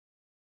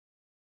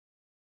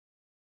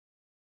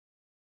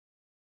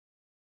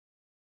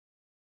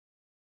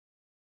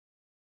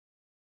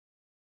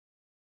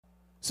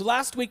So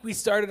last week we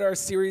started our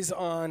series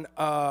on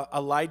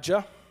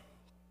Elijah.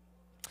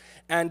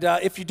 And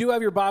if you do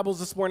have your Bibles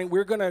this morning,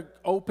 we're going to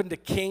open to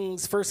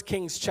Kings, 1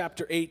 Kings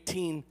chapter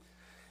 18.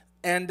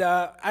 And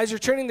as you're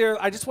turning there,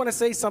 I just want to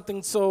say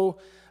something. So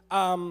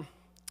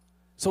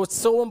it's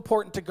so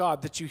important to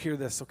God that you hear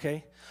this,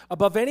 okay?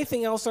 Above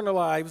anything else in our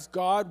lives,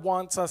 God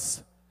wants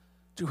us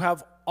to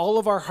have all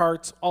of our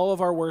hearts, all of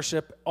our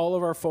worship, all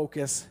of our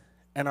focus,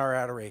 and our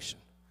adoration.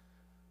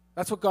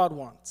 That's what God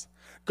wants.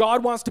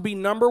 God wants to be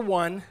number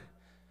one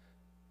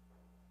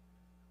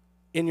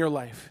in your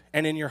life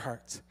and in your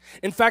hearts.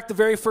 In fact, the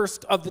very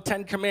first of the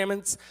 10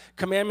 commandments,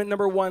 commandment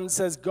number 1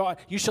 says, "God,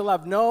 you shall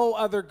have no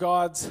other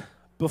gods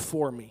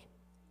before me."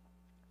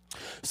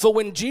 So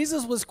when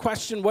Jesus was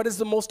questioned, what is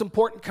the most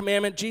important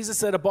commandment? Jesus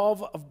said,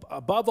 above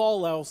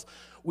all else,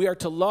 we are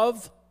to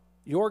love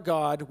your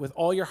God with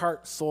all your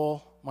heart,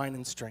 soul, mind,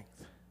 and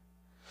strength.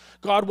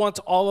 God wants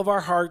all of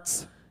our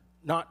hearts,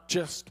 not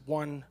just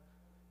one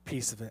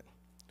piece of it.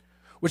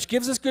 Which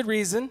gives us good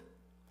reason,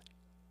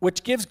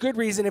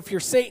 if you're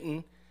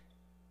Satan,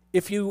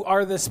 if you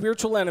are the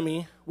spiritual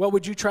enemy, what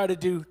would you try to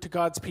do to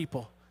God's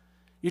people?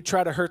 You'd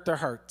try to hurt their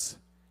hearts.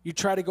 You'd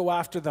try to go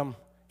after them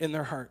in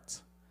their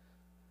hearts.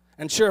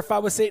 And sure, if I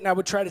was Satan, I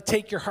would try to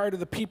take your heart of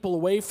the people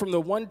away from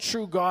the one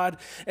true God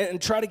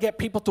and try to get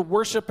people to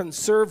worship and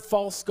serve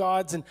false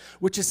gods, and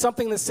which is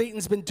something that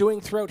Satan's been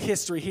doing throughout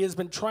history. He has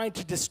been trying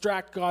to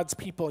distract God's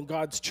people and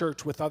God's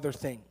church with other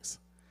things.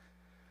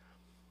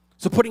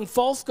 So putting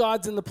false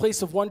gods in the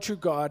place of one true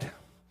God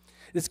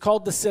is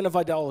called the sin of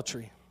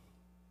idolatry.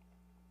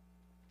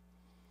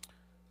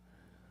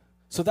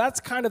 So that's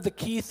kind of the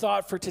key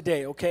thought for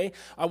today, okay?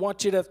 I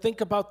want you to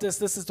think about this.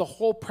 This is the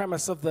whole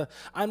premise of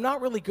I'm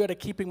not really good at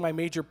keeping my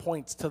major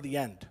points till the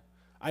end.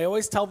 I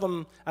always tell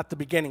them at the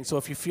beginning, so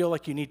if you feel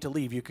like you need to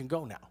leave, you can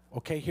go now.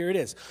 Okay, here it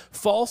is.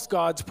 False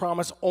gods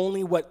promise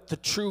only what the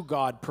true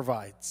God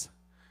provides.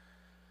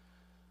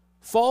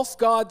 False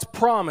gods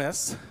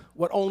promise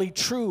what only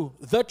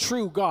the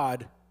true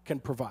God can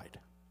provide.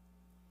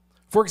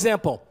 For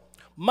example,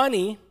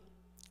 money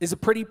is a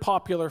pretty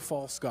popular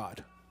false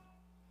god.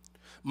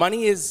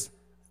 Money is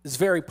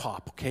very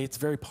okay? It's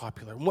very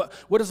popular.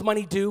 What does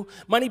money do?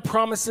 Money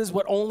promises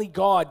what only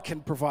God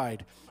can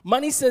provide.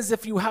 Money says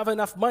if you have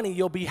enough money,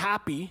 you'll be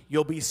happy,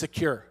 you'll be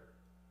secure.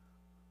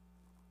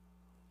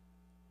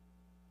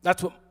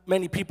 That's what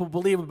many people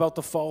believe about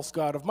the false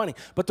god of money.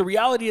 But the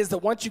reality is that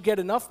once you get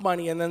enough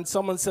money and then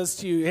someone says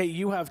to you, hey,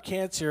 you have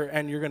cancer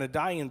and you're going to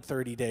die in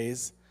 30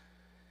 days,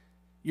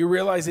 you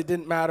realize it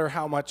didn't matter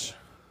how much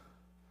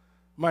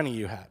money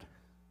you had.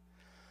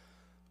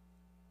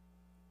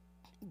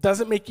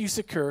 Doesn't make you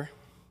secure.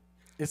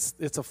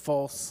 It's a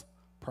false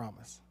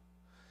promise.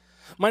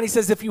 Money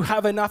says if you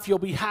have enough, you'll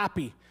be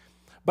happy.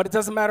 But it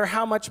doesn't matter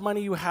how much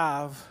money you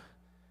have.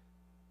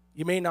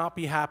 You may not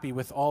be happy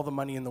with all the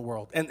money in the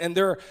world. And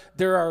there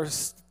are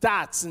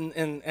stats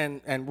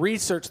and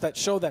research that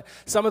show that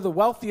some of the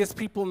wealthiest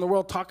people in the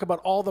world talk about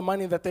all the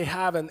money that they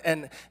have.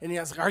 And he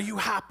asks, are you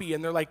happy?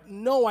 And they're like,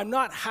 no, I'm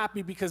not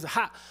happy because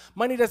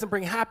money doesn't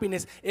bring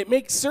happiness. It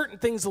makes certain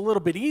things a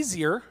little bit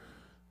easier,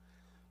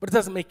 but it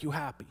doesn't make you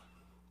happy.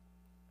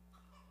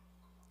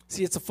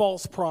 See, it's a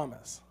false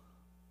promise.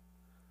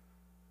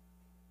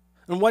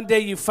 And one day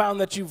you found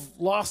that you've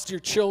lost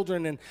your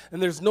children and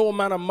there's no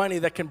amount of money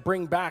that can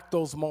bring back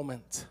those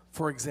moments,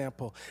 for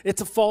example. It's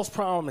a false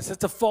promise.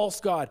 It's a false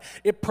god.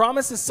 It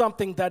promises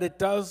something that it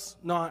does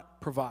not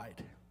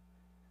provide.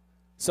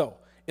 So,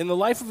 in the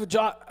life of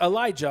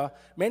Elijah,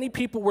 many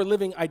people were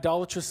living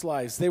idolatrous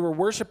lives. They were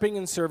worshiping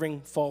and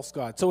serving false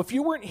gods. So if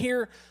you weren't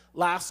here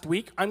last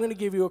week, I'm going to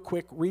give you a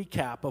quick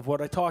recap of what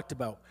I talked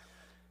about.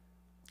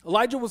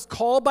 Elijah was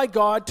called by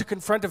God to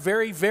confront a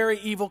very, very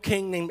evil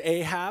king named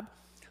Ahab,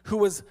 who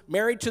was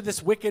married to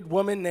this wicked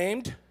woman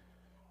named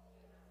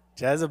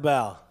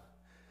Jezebel.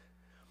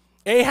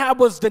 Ahab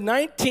was the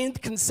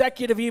 19th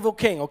consecutive evil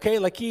king, okay?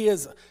 Like he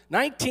is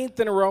 19th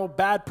in a row,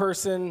 bad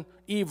person,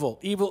 evil.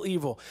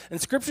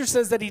 And Scripture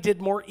says that he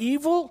did more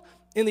evil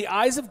in the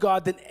eyes of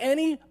God than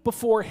any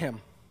before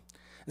him.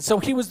 And so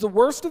he was the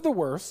worst of the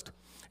worst,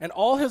 and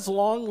all his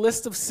long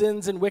list of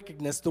sins and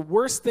wickedness, the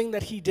worst thing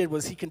that he did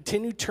was he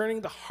continued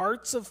turning the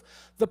hearts of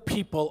the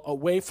people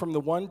away from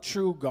the one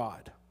true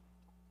God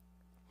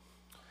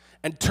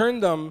and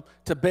turned them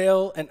to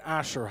Baal and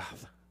Asherah.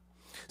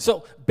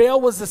 So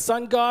Baal was the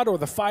sun god or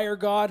the fire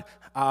god.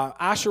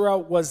 Asherah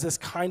was this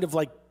kind of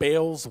like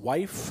Baal's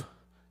wife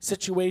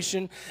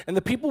situation. And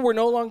the people were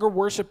no longer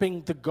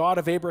worshiping the God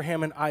of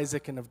Abraham and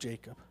Isaac and of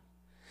Jacob.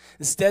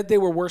 Instead, they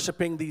were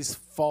worshiping these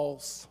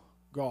false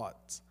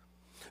gods.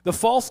 The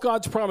false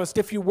gods promised,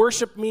 if you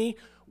worship me,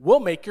 we'll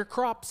make your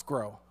crops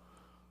grow.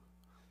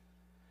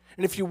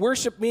 And if you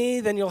worship me,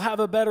 then you'll have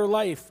a better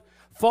life.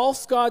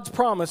 False gods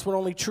promise what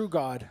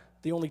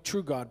the only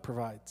true God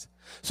provides.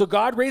 So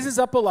God raises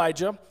up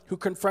Elijah, who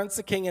confronts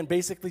the king and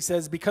basically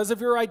says, because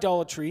of your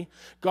idolatry,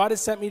 God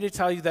has sent me to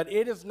tell you that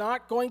it is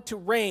not going to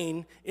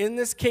rain in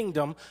this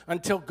kingdom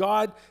until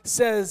God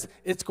says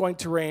it's going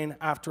to rain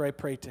after I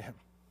pray to him.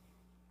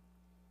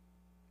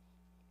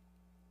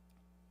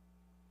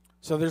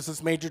 So there's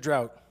this major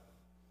drought,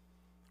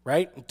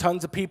 right? And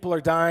tons of people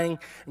are dying.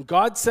 And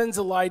God sends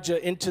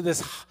Elijah into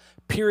this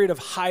period of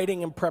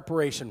hiding and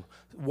preparation.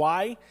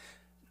 Why?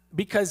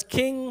 Because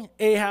King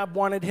Ahab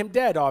wanted him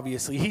dead,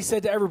 obviously. He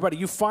said to everybody,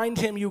 you find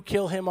him, you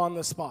kill him on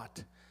the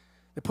spot.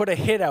 They put a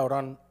hit out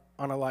on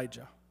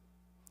Elijah.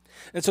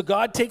 And so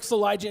God takes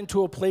Elijah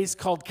into a place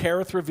called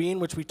Kerith Ravine,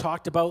 which we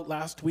talked about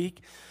last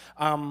week.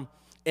 And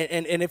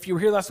if you were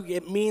here last week,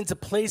 it means a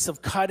place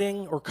of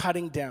cutting or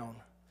cutting down.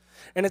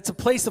 And it's a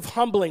place of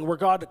humbling where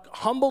God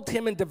humbled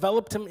him and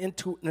developed him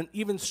into an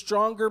even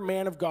stronger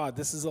man of God.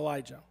 This is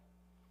Elijah.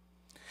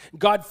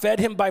 God fed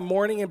him by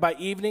morning and by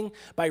evening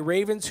by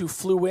ravens who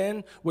flew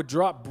in, would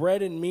drop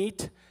bread and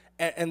meat.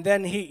 And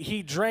then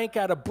he drank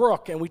at a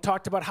brook. And we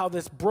talked about how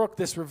this brook,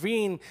 this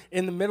ravine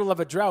in the middle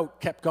of a drought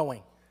kept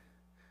going.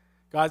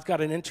 God's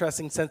got an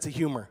interesting sense of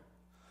humor.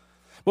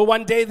 But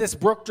one day this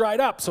brook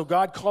dried up. So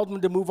God called him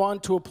to move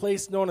on to a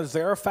place known as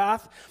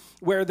Zarephath,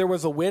 where there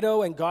was a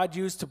widow, and God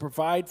used to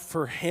provide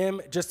for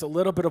him just a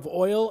little bit of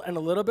oil and a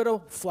little bit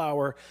of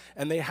flour.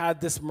 And they had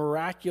this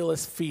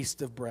miraculous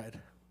feast of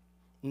bread.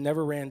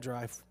 Never ran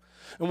dry.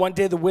 And one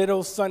day the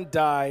widow's son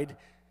died.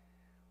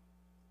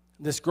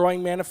 This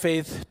growing man of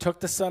faith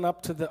took the son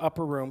up to the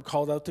upper room,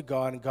 called out to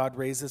God, and God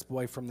raised this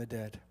boy from the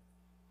dead.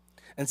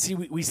 And see,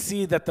 we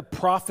see that the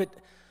prophet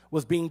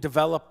was being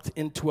developed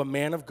into a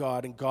man of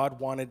God, and God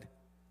wanted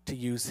to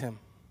use him.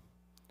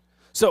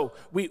 So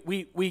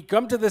we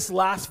come to this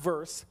last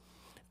verse,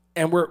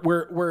 and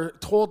we're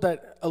told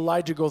that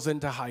Elijah goes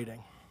into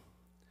hiding.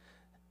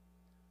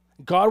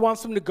 God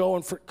wants him to go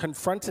and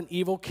confront an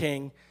evil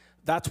king.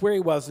 That's where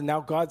he was, and now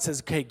God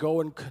says, okay,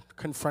 go and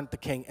confront the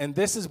king. And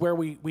this is where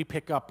we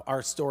pick up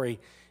our story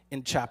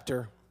in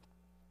chapter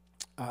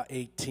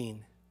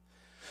 18.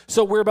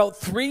 So we're about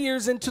 3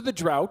 years into the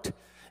drought,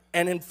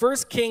 and in 1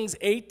 Kings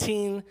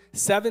 18,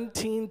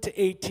 17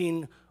 to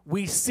 18,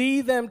 we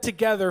see them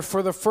together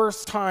for the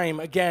first time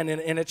again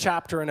in a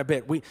chapter and a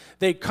bit.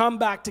 They come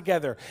back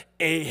together.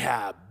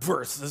 Ahab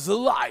versus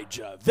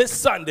Elijah this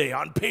Sunday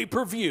on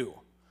pay-per-view.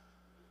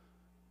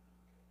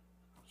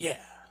 Yeah.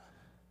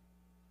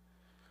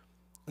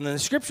 And then the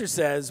scripture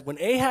says, when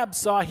Ahab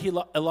saw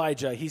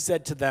Elijah, he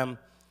said to them,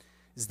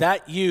 is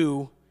that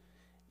you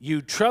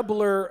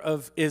troubler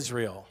of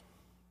Israel?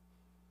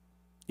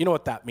 You know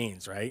what that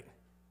means, right?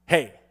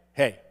 Hey,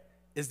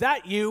 is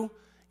that you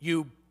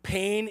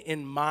pain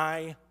in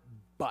my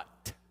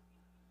butt?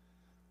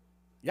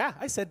 Yeah,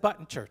 I said butt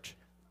in church.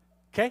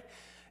 Okay?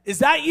 Is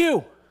that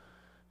you?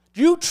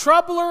 You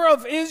troubler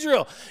of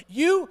Israel.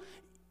 You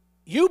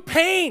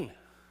pain.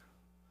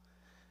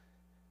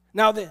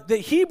 Now, the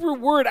Hebrew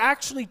word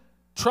actually,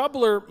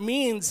 troubler,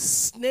 means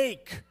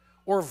snake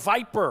or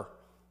viper.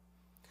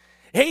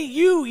 Hey,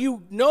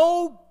 you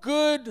no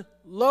good,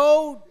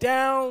 low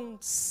down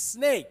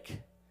snake.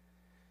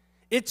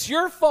 It's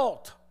your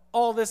fault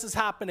all this is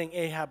happening,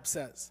 Ahab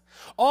says.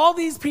 All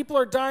these people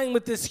are dying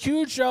with this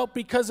huge drought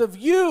because of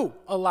you,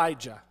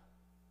 Elijah.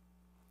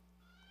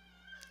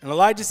 And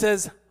Elijah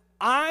says,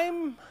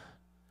 I'm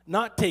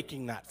not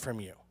taking that from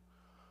you.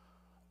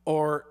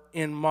 Or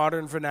in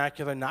modern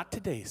vernacular, not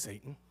today,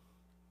 Satan.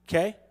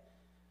 Okay?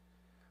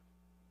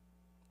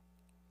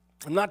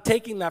 I'm not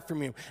taking that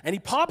from you. And he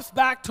pops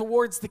back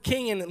towards the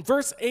king, and in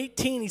verse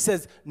 18 he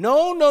says,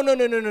 no.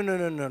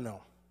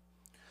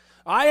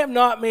 I have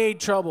not made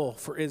trouble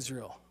for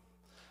Israel.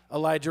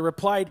 Elijah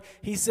replied,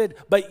 he said,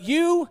 but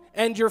you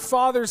and your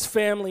father's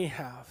family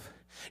have.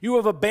 You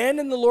have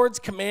abandoned the Lord's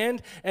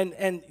command,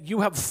 and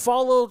you have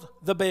followed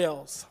the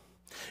Baals.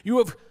 You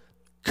have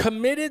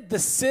committed the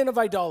sin of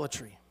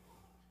idolatry.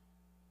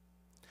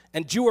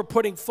 And you are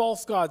putting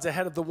false gods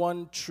ahead of the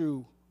one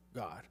true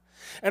God.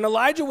 And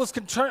Elijah was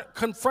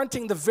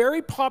confronting the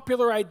very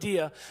popular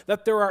idea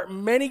that there are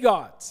many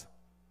gods.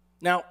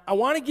 Now, I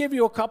want to give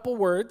you a couple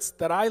words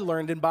that I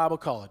learned in Bible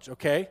college,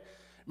 okay?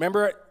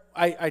 Remember,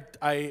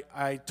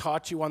 I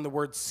taught you on the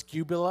word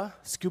scubula?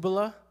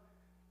 Scubula?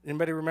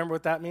 Anybody remember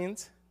what that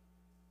means?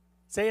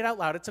 Say it out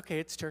loud. It's okay.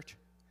 It's church.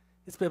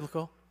 It's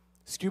biblical.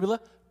 Scubula?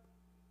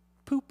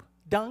 Poop.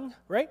 Dung,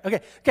 right?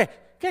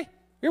 Okay.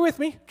 You're with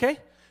me, okay?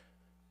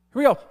 Here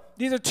we go.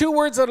 These are two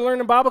words that I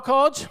learned in Bible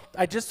college.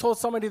 I just told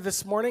somebody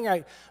this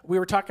morning, we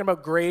were talking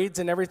about grades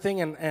and everything,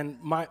 and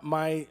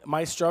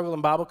my struggle in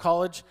Bible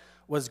college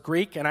was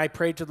Greek, and I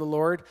prayed to the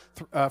Lord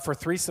for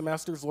 3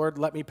 semesters, Lord,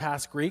 let me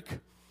pass Greek.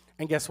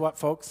 And guess what,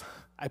 folks?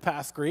 I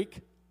passed Greek.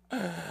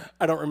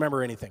 I don't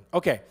remember anything.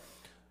 Okay.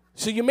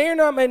 So you may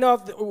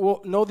not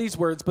know these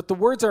words, but the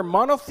words are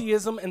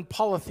monotheism and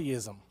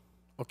polytheism.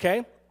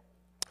 Okay?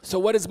 So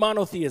what is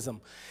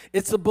monotheism?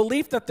 It's the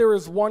belief that there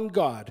is one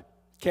God.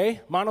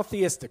 Okay?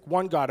 Monotheistic,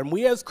 one God. And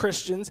we as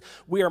Christians,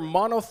 we are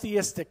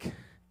monotheistic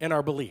in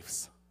our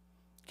beliefs.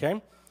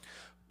 Okay?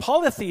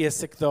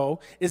 Polytheistic, though,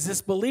 is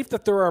this belief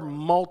that there are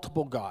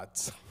multiple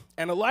gods.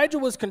 And Elijah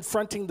was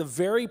confronting the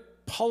very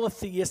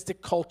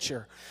polytheistic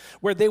culture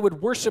where they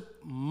would worship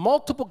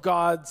multiple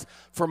gods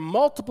for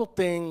multiple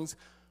things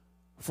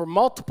for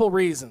multiple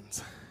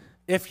reasons.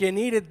 If you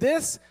needed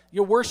this,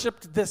 you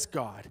worshiped this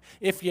God.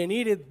 If you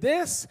needed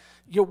this,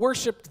 you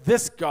worshiped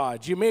this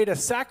God. You made a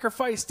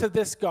sacrifice to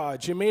this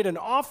God. You made an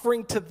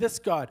offering to this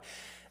God.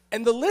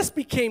 And the list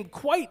became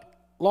quite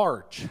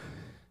large.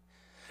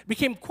 It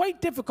became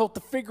quite difficult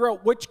to figure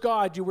out which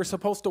God you were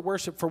supposed to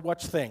worship for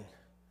which thing.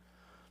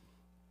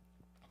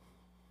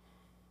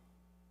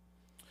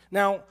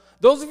 Now,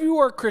 those of you who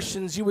are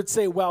Christians, you would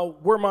say, well,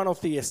 we're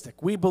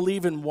monotheistic. We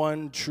believe in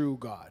one true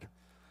God.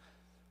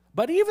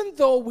 But even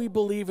though we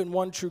believe in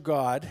one true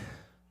God,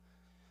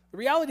 the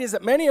reality is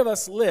that many of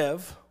us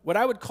live what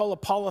I would call a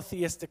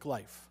polytheistic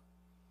life.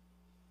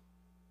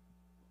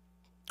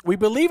 We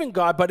believe in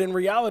God, but in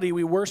reality,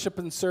 we worship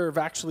and serve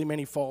actually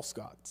many false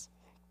gods.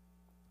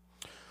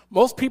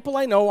 Most people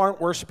I know aren't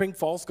worshiping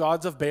false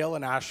gods of Baal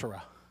and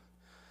Asherah.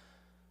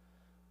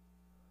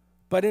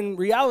 But in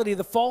reality,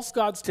 the false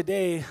gods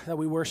today that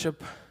we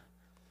worship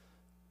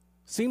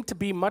seem to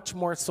be much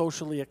more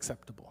socially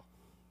acceptable.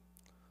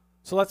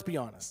 So let's be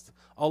honest.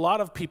 A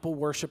lot of people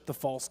worship the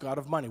false god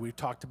of money. We've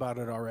talked about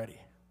it already.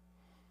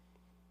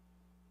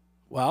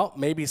 Well,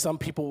 maybe some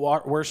people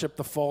worship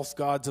the false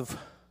gods of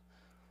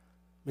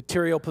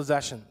material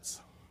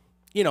possessions.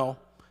 You know,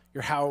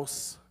 your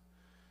house,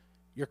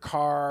 your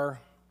car,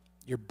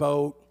 your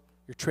boat,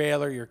 your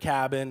trailer, your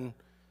cabin,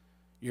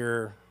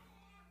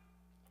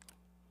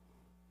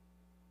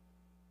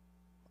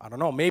 I don't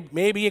know,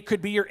 maybe it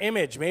could be your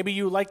image. Maybe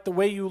you like the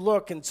way you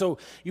look, and so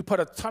you put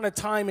a ton of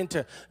time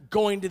into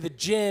going to the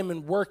gym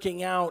and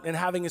working out and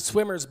having a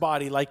swimmer's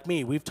body like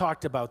me. We've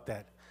talked about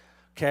that,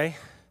 okay?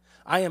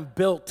 I am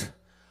built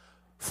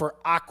for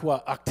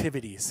aqua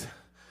activities,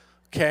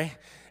 okay?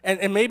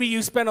 And maybe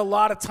you spend a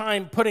lot of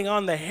time putting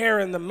on the hair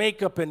and the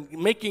makeup and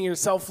making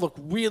yourself look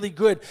really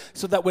good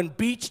so that when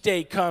beach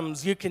day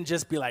comes, you can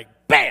just be like,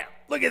 bam,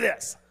 look at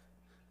this.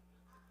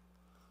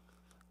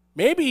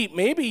 Maybe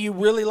you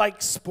really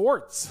like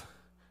sports.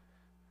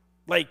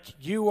 Like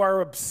you are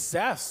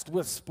obsessed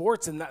with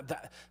sports and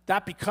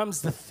that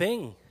becomes the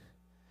thing.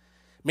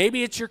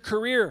 Maybe it's your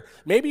career.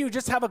 Maybe you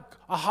just have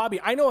a hobby.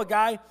 I know a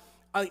guy,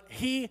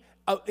 he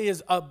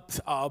is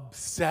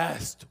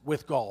obsessed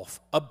with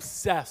golf.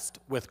 Obsessed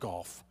with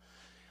golf.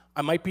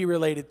 I might be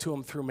related to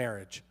him through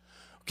marriage.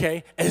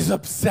 Okay? Is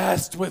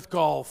obsessed with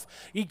golf.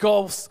 He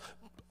golfs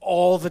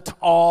all the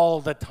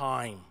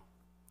time.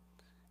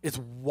 It's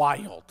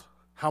wild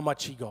how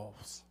much he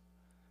golfs.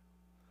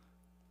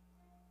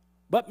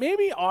 But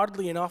maybe,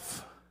 oddly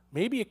enough,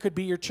 maybe it could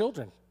be your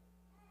children.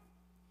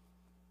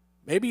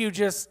 Maybe you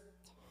just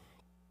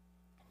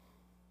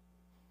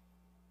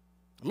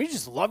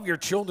love your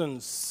children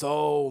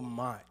so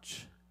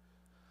much.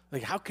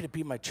 Like, how could it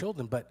be my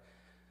children? But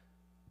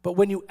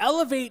when you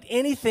elevate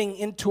anything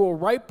into a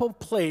rightful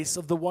place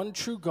of the one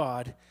true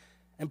God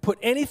and put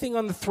anything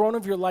on the throne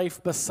of your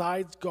life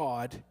besides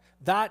God,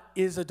 that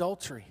is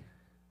adultery.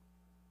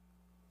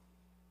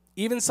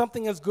 Even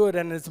something as good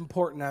and as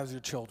important as your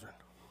children.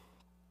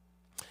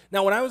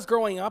 Now, when I was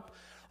growing up,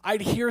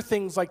 I'd hear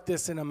things like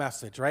this in a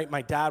message, right?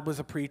 My dad was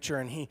a preacher,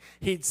 and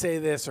he'd say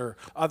this, or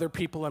other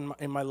people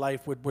in my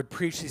life would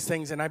preach these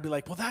things, and I'd be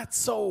like, well, that's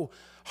so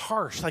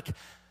harsh. Like,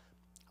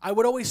 I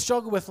would always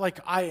struggle with,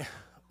 like,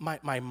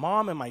 my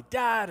mom and my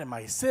dad and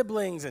my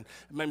siblings and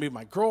maybe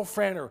my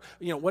girlfriend or,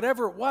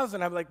 whatever it was,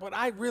 and I'm like, but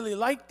I really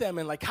like them,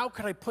 and, like, how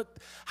could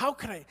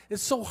I,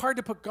 it's so hard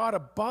to put God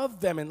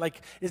above them, and,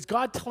 like, is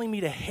God telling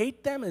me to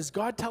hate them? Is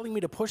God telling me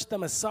to push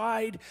them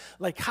aside?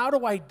 Like, how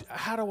do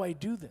I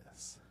do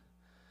this?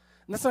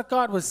 And that's what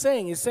God was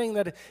saying. He's saying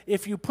that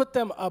if you put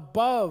them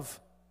above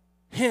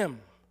Him,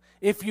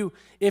 if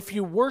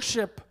you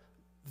worship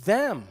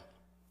them,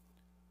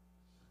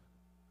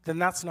 then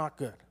that's not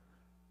good.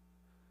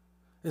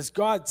 Is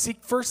God,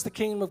 seek first the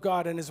kingdom of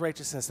God and His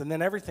righteousness, and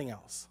then everything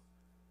else.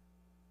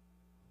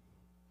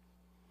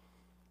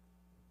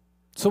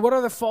 So what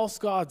are the false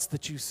gods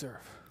that you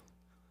serve?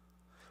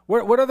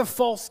 What are the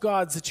false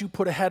gods that you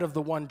put ahead of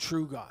the one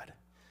true God?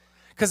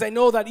 Because I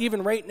know that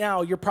even right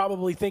now, you're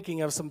probably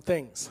thinking of some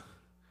things.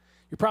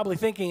 You're probably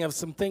thinking of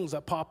some things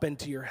that pop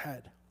into your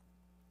head.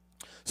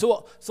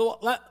 So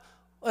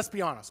let's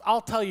be honest.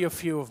 I'll tell you a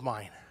few of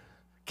mine,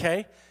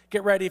 okay?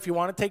 Get ready. If you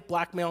want to take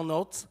blackmail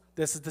notes,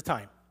 this is the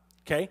time.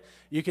 Okay?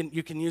 You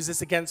can use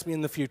this against me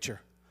in the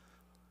future.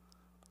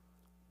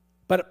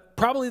 But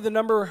probably the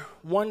number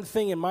one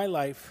thing in my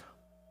life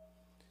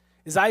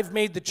is I've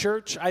made the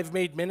church, I've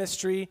made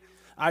ministry,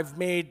 I've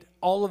made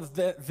all of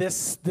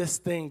this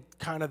thing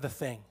kind of the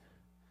thing.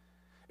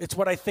 It's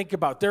what I think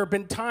about. There have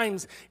been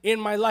times in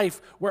my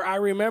life where I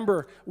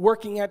remember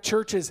working at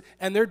churches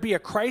and there'd be a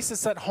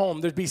crisis at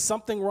home. There'd be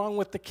something wrong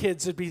with the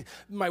kids.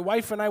 My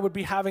wife and I would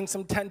be having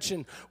some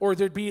tension, or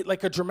there'd be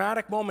like a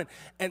dramatic moment.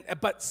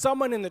 But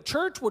someone in the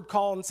church would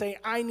call and say,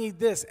 I need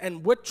this.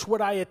 And which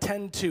would I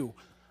attend to?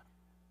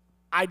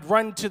 I'd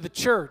run to the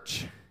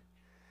church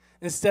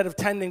instead of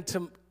tending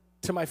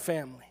to my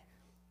family.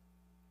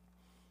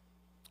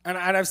 And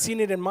I've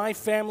seen it in my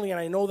family, and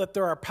I know that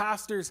there are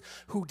pastors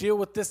who deal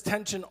with this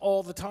tension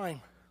all the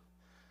time.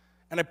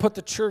 And I put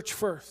the church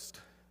first.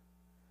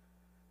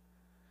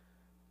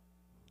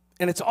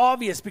 And it's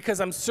obvious because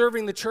I'm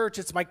serving the church.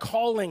 It's my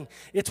calling.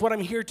 It's what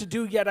I'm here to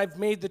do, yet I've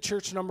made the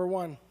church number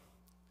one.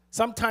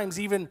 Sometimes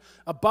even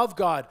above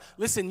God.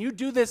 Listen, you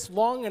do this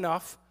long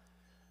enough,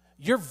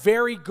 you're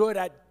very good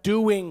at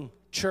doing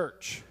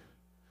church.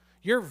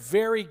 You're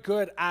very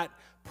good at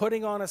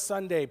putting on a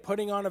Sunday,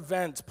 putting on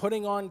events,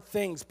 putting on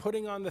things,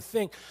 putting on the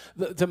thing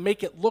to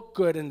make it look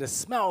good and to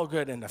smell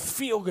good and to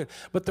feel good.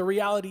 But the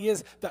reality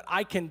is that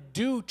I can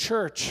do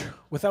church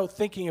without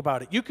thinking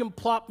about it. You can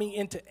plop me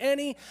into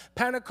any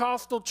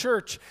Pentecostal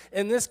church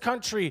in this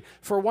country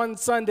for one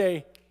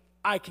Sunday,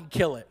 I can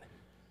kill it.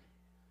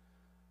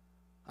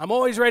 I'm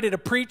always ready to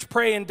preach,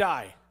 pray, and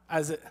die,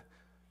 as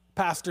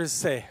pastors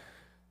say.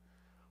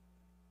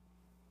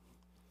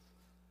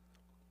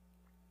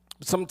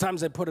 But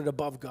sometimes I put it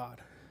above God.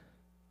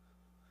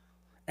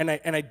 And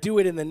I do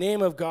it in the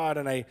name of God,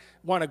 and I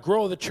want to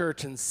grow the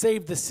church and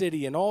save the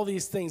city and all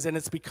these things, and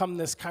it's become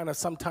this kind of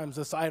sometimes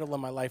this idol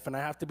in my life, and I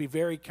have to be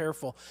very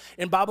careful.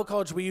 In Bible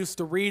college, we used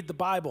to read the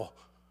Bible.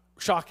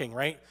 Shocking,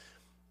 right?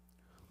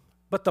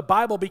 But the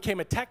Bible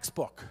became a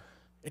textbook.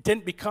 It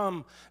didn't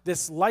become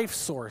this life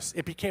source.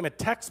 It became a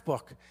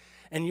textbook,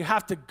 and you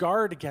have to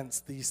guard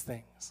against these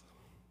things.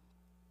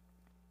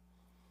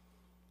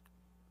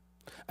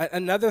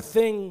 Another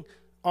thing,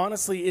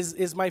 honestly,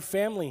 is my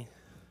family.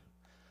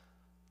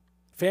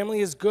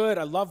 Family is good.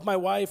 I love my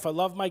wife. I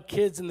love my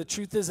kids. And the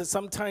truth is that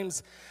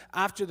sometimes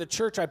after the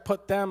church, I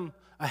put them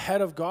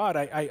ahead of God.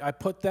 I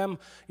put them,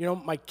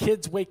 my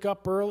kids wake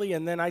up early,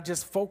 and then I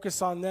just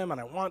focus on them, and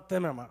I want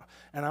them.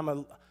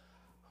 I'm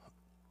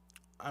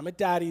a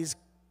daddy's,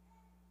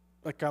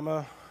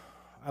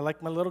 I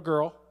like my little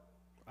girl.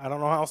 I don't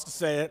know how else to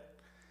say it.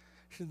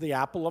 She's the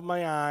apple of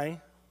my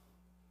eye.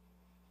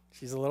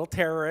 She's a little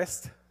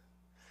terrorist.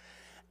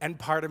 And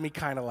part of me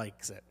kind of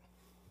likes it.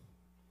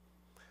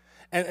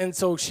 And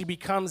so she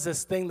becomes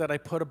this thing that I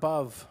put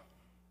above.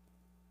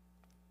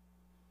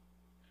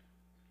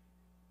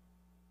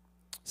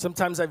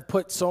 Sometimes I've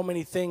put so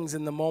many things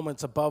in the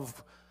moments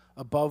above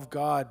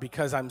God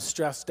because I'm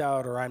stressed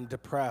out or I'm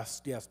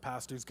depressed. Yes,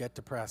 pastors get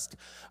depressed.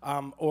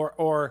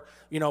 Or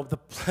the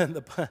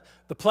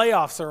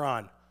playoffs are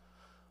on.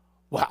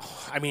 Well,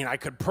 I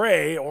could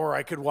pray, or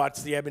I could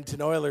watch the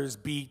Edmonton Oilers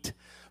beat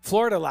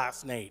Florida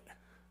last night.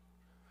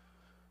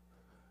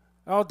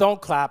 Oh,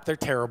 don't clap. They're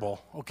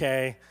terrible,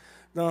 okay?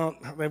 No,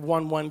 they've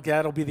won one.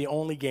 That'll be the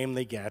only game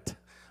they get,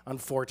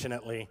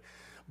 unfortunately.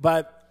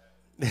 But,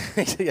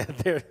 yeah,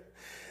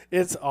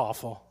 it's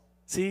awful.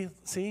 See?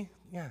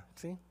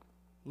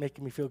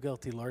 Making me feel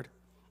guilty, Lord.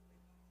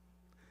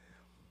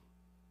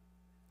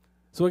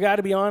 So we got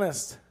to be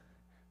honest.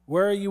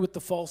 Where are you with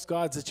the false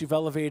gods that you've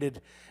elevated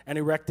and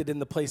erected in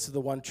the place of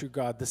the one true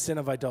God, the sin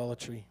of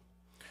idolatry?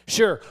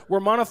 Sure, we're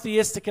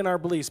monotheistic in our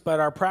beliefs, but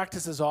our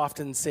practices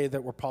often say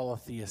that we're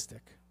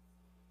polytheistic.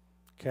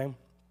 Okay?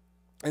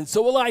 And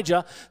so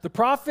Elijah, the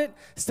prophet,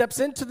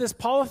 steps into this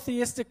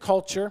polytheistic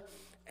culture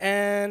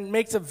and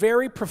makes a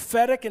very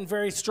prophetic and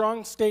very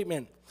strong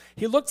statement.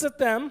 He looks at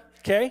them,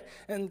 okay,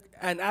 and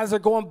as they're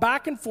going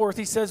back and forth,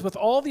 he says, with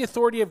all the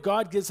authority of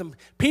God gives him,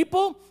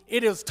 people,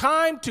 it is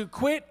time to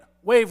quit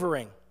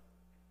wavering.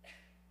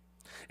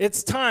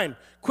 It's time.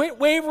 Quit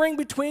wavering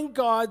between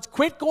gods.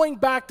 Quit going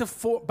back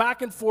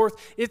and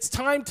forth. It's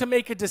time to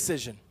make a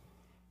decision.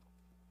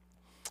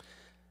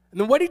 And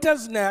then what he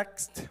does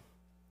next,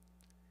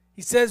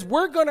 he says,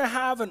 we're going to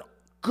have a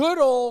good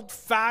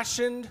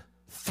old-fashioned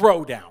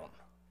throwdown.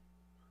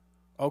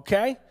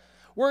 Okay?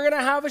 We're going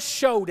to have a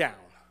showdown.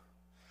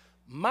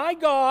 My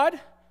God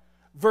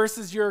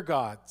versus your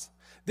gods.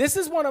 This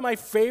is one of my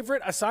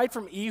favorite, aside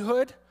from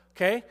Ehud,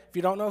 okay? If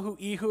you don't know who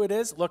Ehud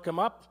is, look him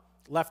up.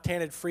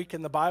 Left-handed freak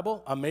in the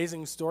Bible.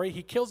 Amazing story.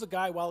 He kills a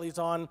guy while he's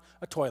on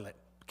a toilet.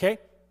 Okay?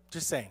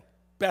 Just saying.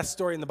 Best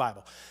story in the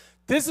Bible.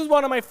 This is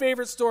one of my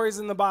favorite stories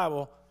in the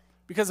Bible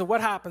because of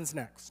what happens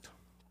next.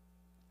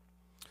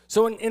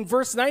 So in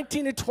verse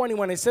 19 to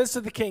 21, it says to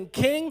the king,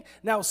 King,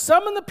 now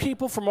summon the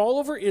people from all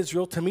over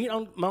Israel to meet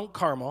on Mount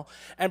Carmel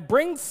and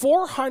bring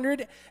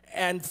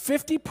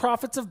 450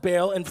 prophets of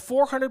Baal and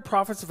 400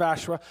 prophets of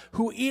Asherah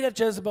who eat at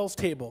Jezebel's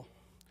table.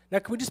 Now,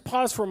 can we just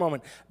pause for a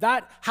moment?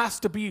 That has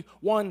to be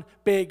one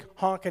big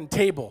honking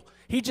table.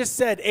 He just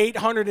said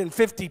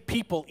 850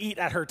 people eat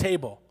at her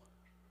table.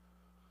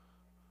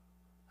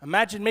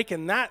 Imagine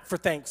making that for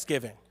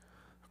Thanksgiving.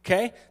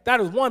 Okay?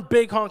 That is one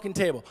big honking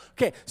table.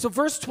 Okay, so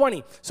verse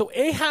 20. So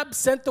Ahab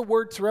sent the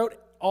word throughout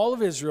all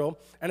of Israel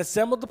and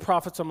assembled the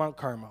prophets on Mount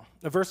Carmel.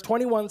 Now, verse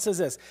 21 says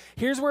this.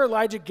 Here's where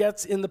Elijah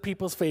gets in the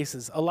people's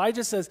faces.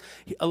 Elijah says,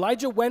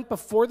 Elijah went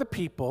before the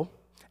people,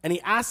 and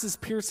he asked this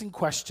piercing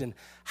question,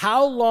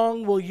 how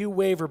long will you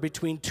waver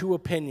between two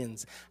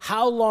opinions?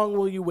 How long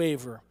will you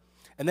waver?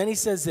 And then he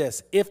says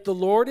this, if the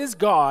Lord is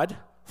God,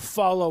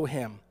 follow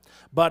him.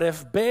 But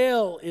if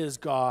Baal is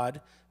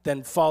God,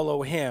 then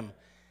follow him.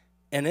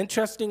 And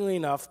interestingly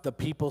enough, the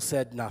people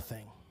said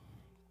nothing.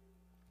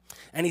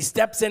 And he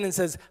steps in and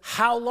says,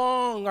 how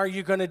long are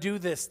you going to do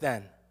this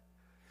then?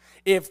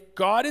 If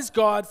God is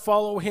God,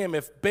 follow him.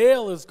 If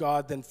Baal is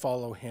God, then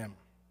follow him.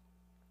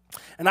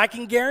 And I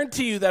can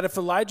guarantee you that if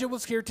Elijah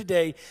was here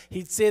today,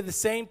 he'd say the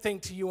same thing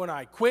to you and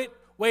I. Quit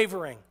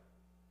wavering.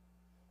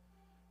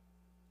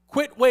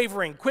 Quit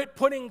wavering. Quit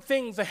putting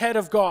things ahead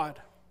of God.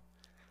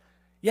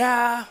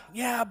 Yeah,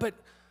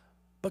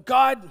 but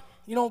God,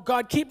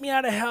 God, keep me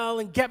out of hell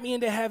and get me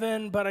into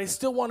heaven, but I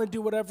still want to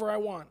do whatever I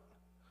want.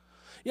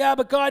 Yeah,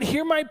 but God,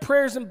 hear my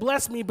prayers and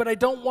bless me, but I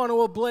don't want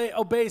to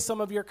obey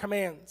some of your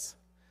commands.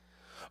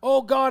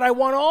 Oh God, I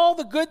want all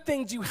the good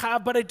things you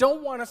have, but I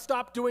don't want to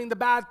stop doing the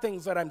bad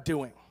things that I'm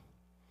doing.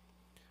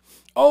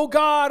 Oh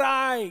God,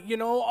 I.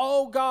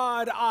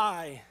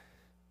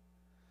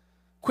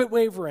 Quit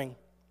wavering.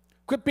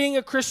 Quit being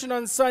a Christian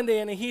on Sunday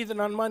and a heathen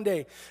on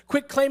Monday.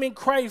 Quit claiming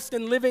Christ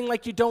and living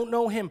like you don't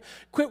know him.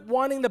 Quit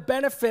wanting the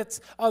benefits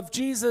of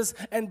Jesus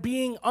and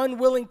being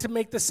unwilling to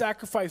make the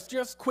sacrifice.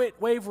 Just quit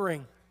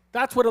wavering.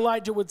 That's what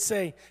Elijah would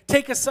say.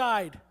 Take a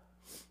side.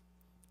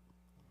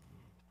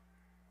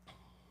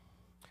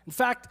 In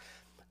fact,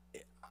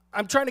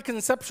 I'm trying to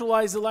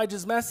conceptualize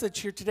Elijah's message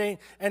here today,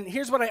 and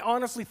here's what I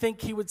honestly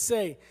think he would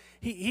say.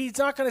 He's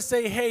not going to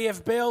say, hey,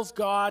 if Baal's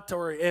God,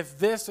 or if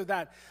this or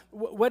that.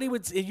 What he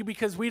would say,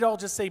 because we'd all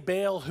just say,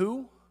 Baal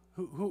who?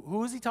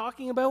 Who is he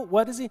talking about?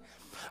 What is he?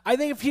 I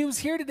think if he was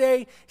here today,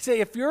 he'd say,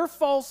 if your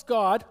false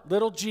God,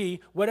 little g,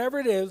 whatever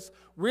it is,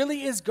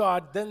 really is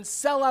God, then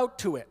sell out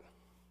to it.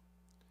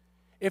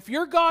 If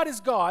your God is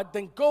God,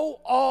 then go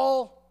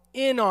all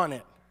in on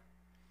it.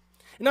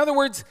 In other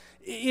words,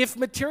 if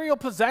material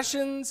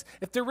possessions,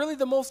 if they're really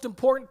the most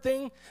important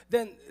thing,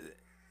 then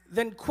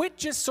quit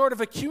just sort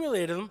of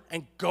accumulating them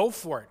and go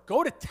for it.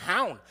 Go to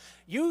town.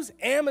 Use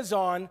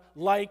Amazon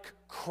like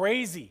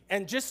crazy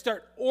and just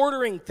start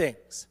ordering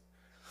things.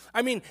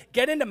 I mean,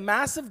 get into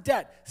massive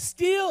debt.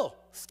 Steal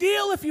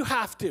if you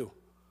have to.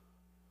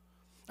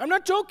 I'm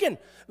not joking.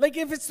 Like,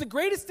 if it's the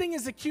greatest thing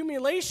is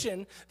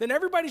accumulation, then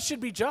everybody should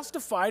be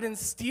justified, and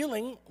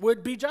stealing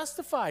would be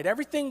justified.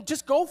 Everything,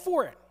 just go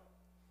for it.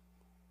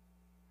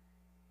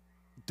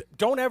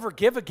 Don't ever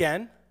give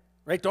again,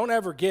 right? Don't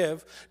ever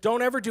give.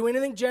 Don't ever do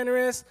anything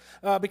generous,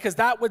 because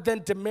that would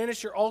then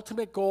diminish your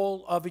ultimate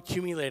goal of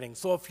accumulating.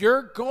 So if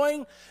you're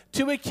going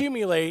to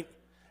accumulate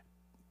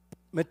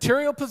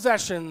material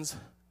possessions,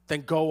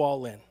 then go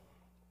all in.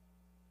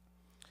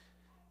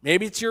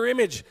 Maybe it's your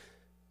image.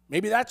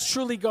 Maybe that's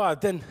truly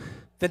God. Then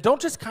don't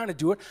just kind of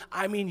do it.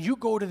 I mean, you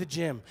go to the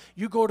gym.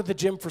 You go to the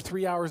gym for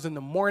 3 hours in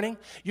the morning.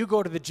 You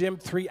go to the gym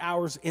 3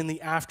 hours in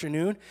the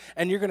afternoon.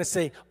 And you're going to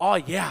say, oh,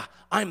 yeah,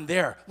 I'm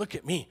there. Look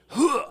at me.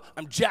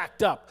 I'm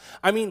jacked up.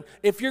 I mean,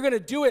 if you're going to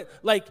do it,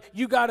 like,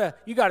 you gotta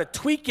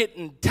tweak it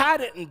and tat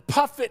it and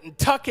puff it and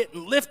tuck it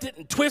and lift it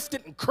and twist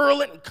it and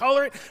curl it and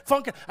color it,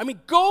 funk it. I mean,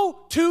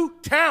 go to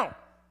town.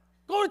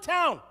 Go to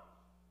town.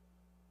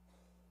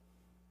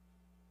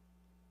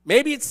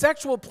 Maybe it's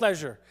sexual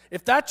pleasure.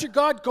 If that's your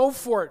God, go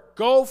for it.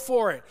 Go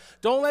for it.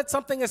 Don't let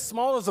something as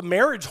small as a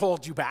marriage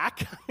hold you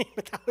back. I mean,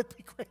 that would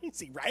be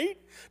crazy, right?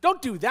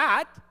 Don't do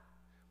that.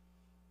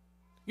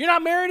 You're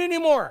not married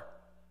anymore.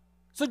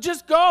 So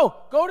just go.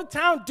 Go to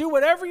town. Do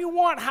whatever you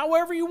want,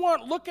 however you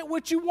want. Look at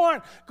what you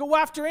want. Go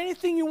after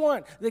anything you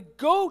want.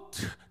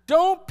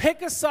 Don't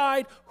pick a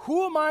side.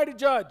 Who am I to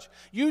judge?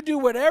 You do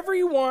whatever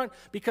you want,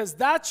 because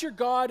that's your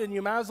God, and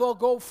you might as well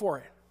go for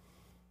it.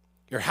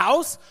 Your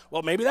house?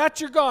 Well, maybe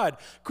that's your God.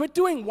 Quit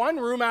doing one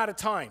room at a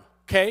time,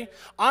 okay?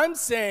 I'm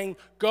saying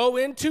go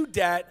into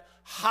debt,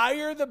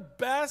 hire the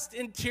best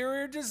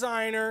interior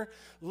designer,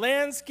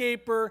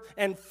 landscaper,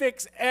 and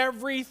fix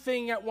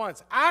everything at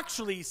once.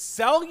 Actually,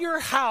 sell your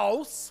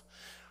house,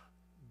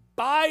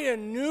 buy a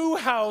new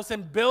house,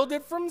 and build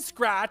it from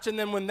scratch, and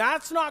then when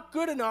that's not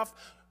good enough,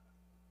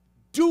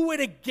 do it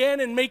again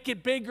and make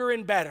it bigger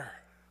and better.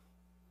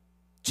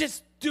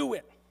 Just do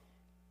it.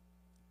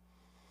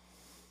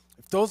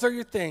 Those are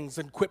your things,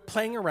 and quit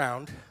playing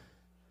around.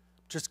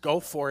 Just go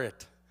for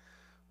it.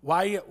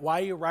 Why are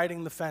you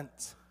riding the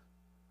fence?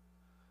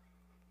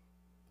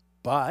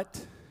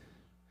 But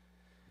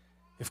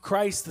if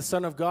Christ, the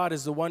Son of God,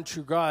 is the one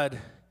true God,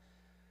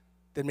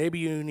 then maybe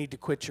you need to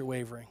quit your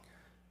wavering.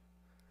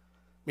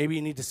 Maybe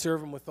you need to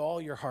serve him with all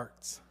your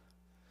hearts.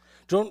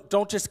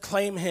 Don't just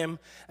claim him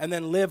and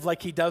then live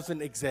like he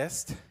doesn't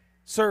exist.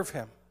 Serve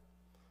him.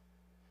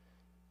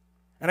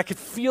 And I could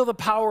feel the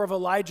power of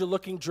Elijah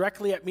looking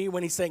directly at me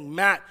when he's saying,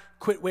 Matt,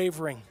 quit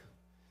wavering.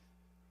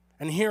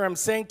 And here I'm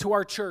saying to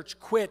our church,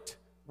 quit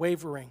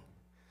wavering.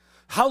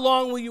 How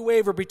long will you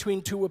waver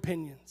between two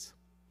opinions?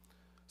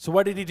 So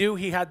what did he do?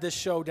 He had this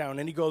showdown,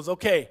 and he goes,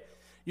 okay,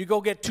 you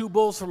go get 2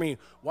 bulls for me.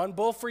 1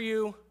 bull for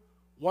you,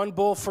 1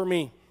 bull for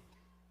me.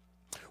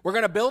 We're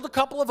going to build a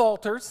couple of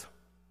altars,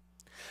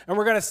 and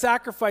we're going to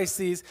sacrifice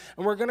these,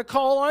 and we're going to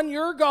call on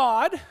your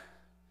God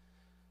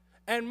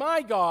and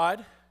my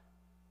God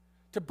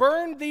to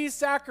burn these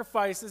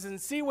sacrifices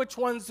and see which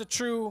one's the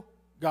true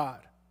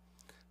God.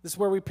 This is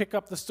where we pick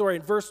up the story.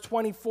 In verse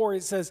 24,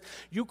 it says,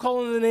 you call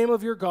on the name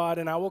of your God,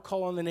 and I will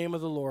call on the name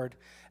of the Lord.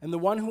 And the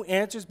one who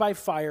answers by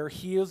fire,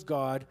 he is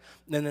God.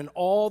 And then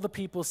all the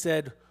people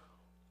said,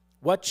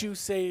 what you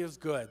say is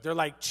good. They're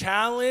like,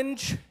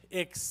 challenge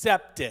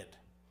accepted.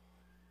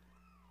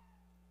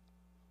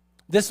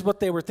 This is what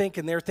they were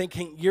thinking. They're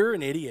thinking, you're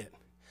an idiot.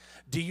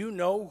 Do you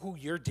know who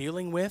you're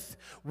dealing with?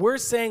 We're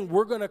saying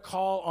we're going to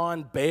call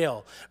on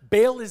Baal.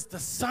 Baal is the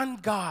sun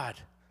god.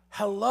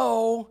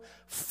 Hello,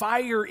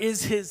 fire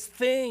is his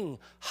thing.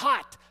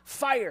 Hot,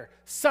 fire,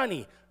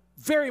 sunny,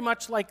 very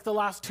much like the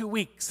last 2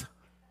 weeks.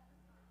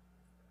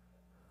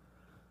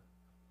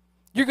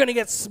 You're going to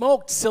get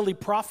smoked, silly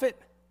prophet.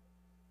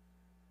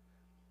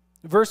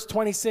 Verse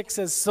 26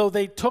 says, so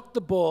they took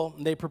the bull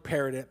and they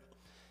prepared it.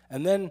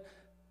 And then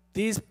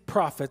these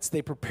prophets,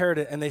 they prepared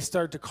it and they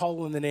started to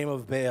call in the name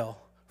of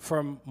Baal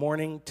from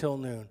morning till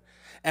noon.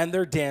 And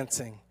they're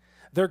dancing.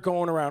 They're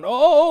going around,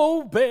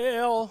 oh,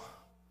 Baal,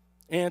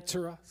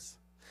 answer us.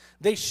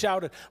 They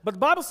shouted. But the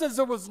Bible says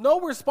there was no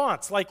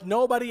response, like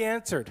nobody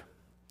answered.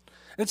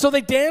 And so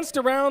they danced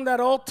around that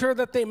altar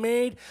that they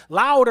made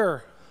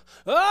louder.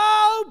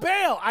 Oh,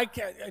 Baal. I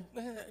can't.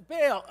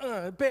 Baal.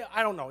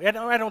 I don't know.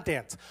 I don't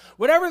dance.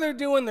 Whatever they're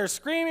doing, they're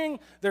screaming,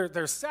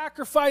 they're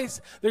sacrifice,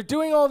 they're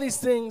doing all these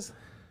things.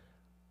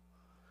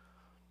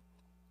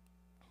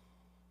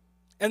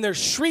 And they're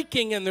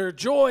shrieking in their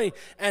joy,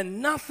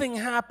 and nothing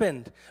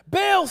happened.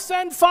 Baal,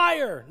 send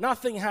fire.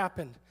 Nothing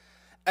happened.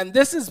 And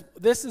this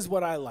is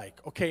what I like.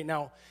 Okay,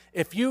 now,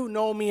 if you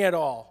know me at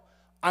all,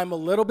 I'm a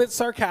little bit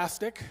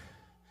sarcastic,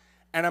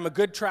 and I'm a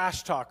good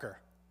trash talker.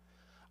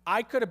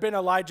 I could have been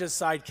Elijah's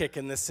sidekick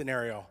in this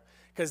scenario,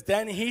 because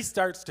then he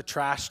starts to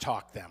trash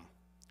talk them.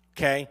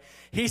 Okay?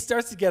 He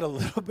starts to get a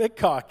little bit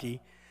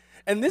cocky.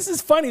 And this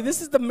is funny. This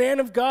is the man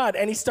of God,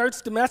 and he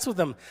starts to mess with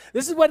them.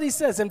 This is what he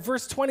says in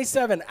verse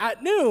 27.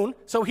 At noon,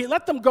 so he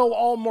let them go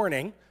all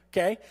morning,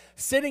 okay,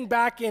 sitting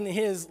back in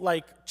his,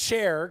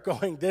 chair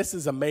going, this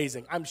is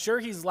amazing. I'm sure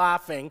he's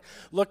laughing,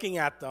 looking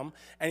at them,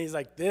 and he's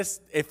like,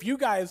 this, if you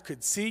guys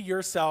could see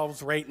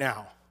yourselves right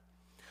now,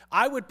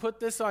 I would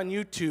put this on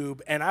YouTube,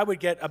 and I would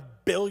get 1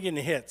 billion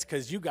hits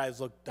because you guys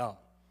look dumb.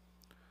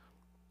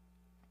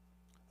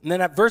 And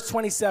then at verse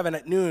 27,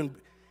 at noon,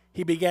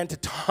 he began to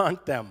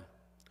taunt them.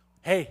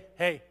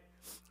 Hey,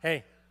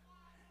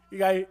 you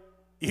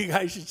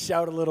guys should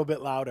shout a little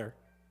bit louder.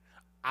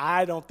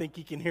 I don't think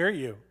he can hear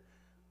you.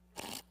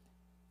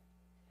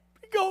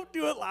 Go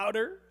do it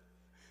louder.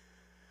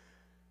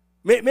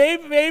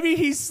 Maybe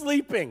he's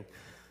sleeping.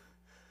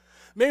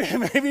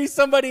 Maybe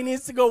somebody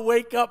needs to go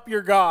wake up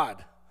your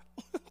God.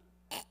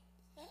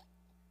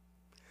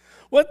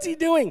 What's he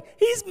doing?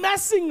 He's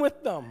messing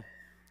with them.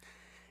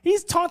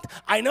 He's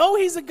I know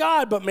he's a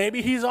God, but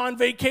maybe he's on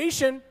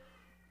vacation.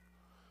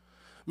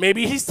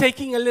 Maybe he's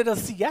taking a little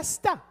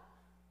siesta.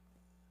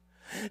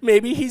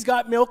 Maybe he's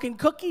got milk and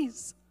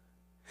cookies.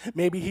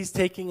 Maybe he's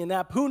taking a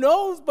nap. Who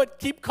knows? But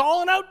keep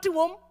calling out to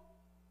him.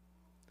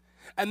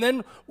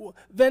 And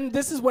then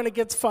this is when it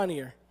gets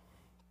funnier.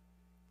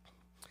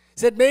 He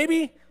said,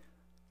 maybe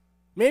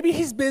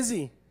he's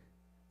busy.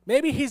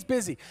 Maybe he's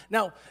busy.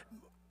 Now,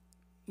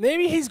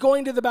 maybe he's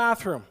going to the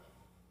bathroom.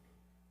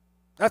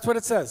 That's what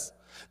it says.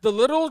 The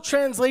literal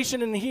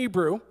translation in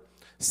Hebrew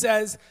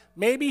says,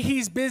 maybe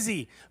he's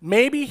busy.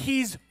 Maybe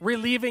he's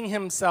relieving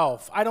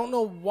himself. I don't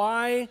know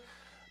why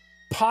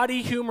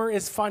potty humor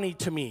is funny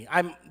to me.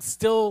 I'm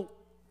still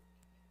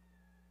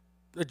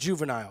a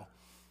juvenile.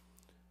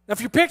 Now,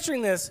 if you're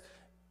picturing this,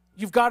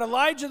 you've got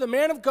Elijah, the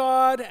man of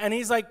God, and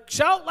he's like,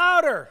 shout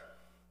louder.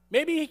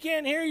 Maybe he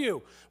can't hear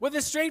you. With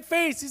a straight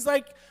face, he's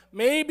like,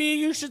 maybe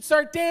you should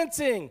start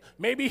dancing.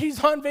 Maybe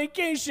he's on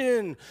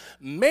vacation.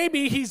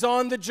 Maybe he's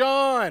on the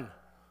John.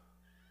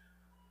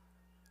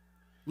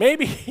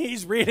 Maybe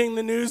he's reading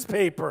the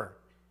newspaper.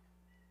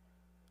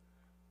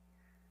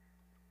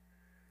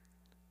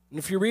 And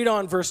if you read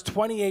on verse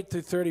 28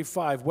 through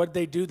 35, what did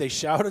they do? They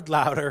shouted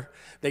louder.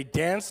 They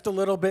danced a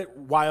little bit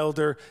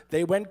wilder.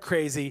 They went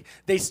crazy.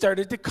 They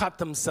started to cut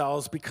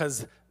themselves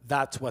because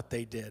that's what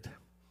they did.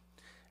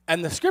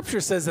 And the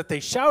scripture says that they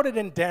shouted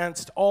and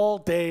danced all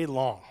day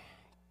long.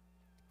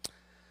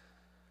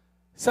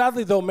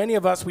 Sadly, though, many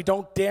of us, we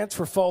don't dance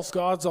for false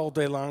gods all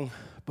day long,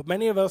 but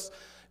many of us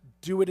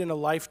do it in a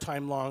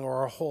lifetime long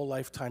or a whole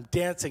lifetime,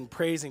 dancing,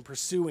 praising,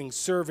 pursuing,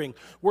 serving,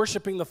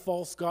 worshiping the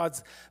false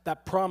gods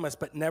that promise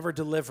but never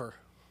deliver.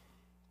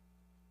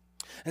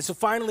 And so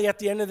finally, at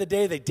the end of the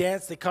day, they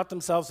danced, they cut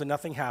themselves, and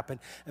nothing happened.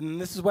 And then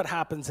this is what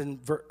happens in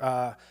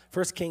 1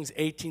 Kings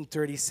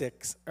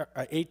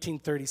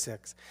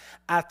 18:36.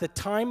 At the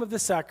time of the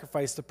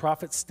sacrifice, the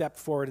prophet stepped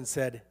forward and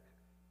said,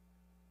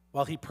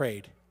 well, he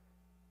prayed.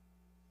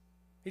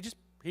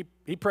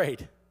 He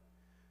prayed.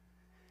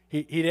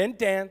 He didn't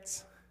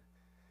dance.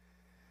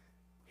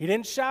 He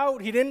didn't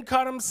shout. He didn't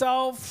cut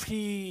himself.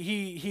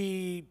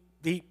 He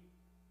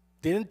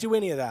didn't do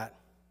any of that.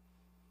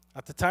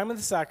 At the time of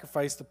the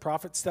sacrifice, the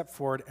prophet stepped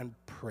forward and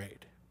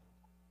prayed.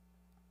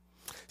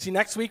 See,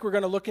 next week we're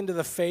going to look into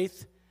the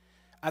faith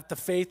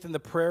and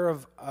the prayer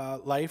of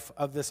life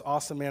of this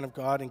awesome man of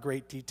God in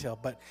great detail.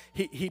 But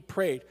he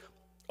prayed,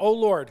 O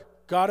Lord,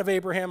 God of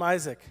Abraham,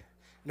 Isaac,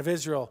 and of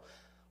Israel,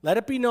 let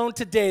it be known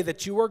today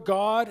that you are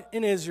God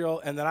in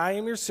Israel and that I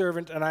am your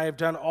servant and I have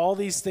done all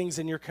these things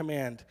in your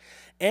command.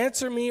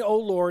 Answer me, O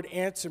Lord,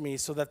 answer me,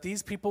 so that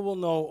these people will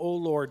know, O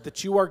Lord,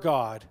 that you are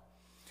God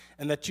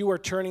and that you are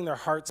turning their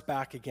hearts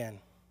back again.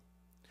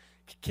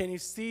 Can you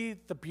see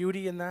the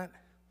beauty in that,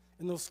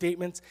 in those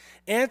statements?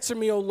 Answer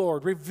me, O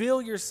Lord.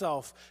 Reveal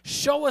yourself.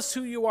 Show us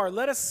who you are.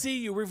 Let us see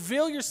you.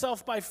 Reveal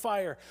yourself by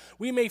fire.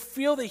 We may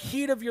feel the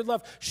heat of your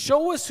love.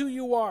 Show us who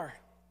you are.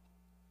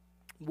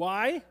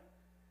 Why?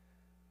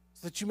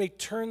 So that you may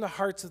turn the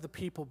hearts of the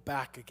people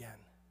back again.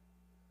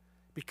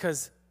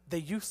 Because they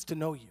used to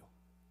know you.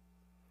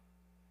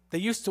 They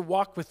used to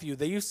walk with you.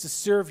 They used to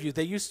serve you.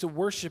 They used to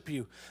worship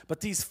you.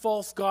 But these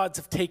false gods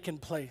have taken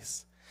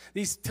place.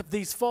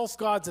 These false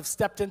gods have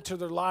stepped into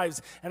their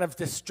lives and have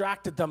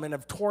distracted them and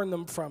have torn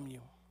them from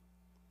you.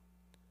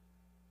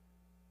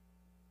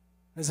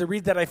 As I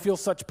read that, I feel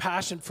such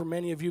passion for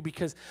many of you,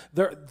 because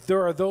there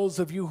are those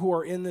of you who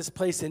are in this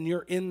place, and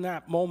you're in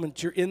that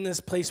moment. You're in this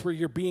place where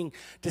you're being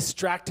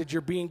distracted.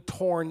 You're being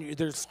torn.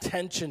 There's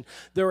tension.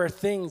 There are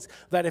things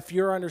that if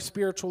you're under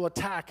spiritual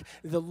attack,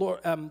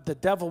 the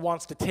devil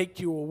wants to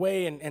take you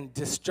away and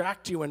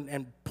distract you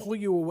and pull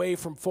you away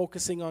from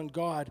focusing on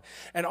God.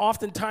 And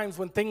oftentimes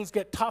when things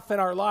get tough in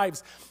our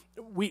lives,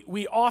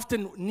 we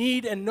often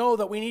need and know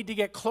that we need to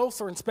get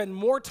closer and spend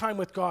more time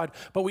with God,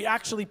 but we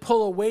actually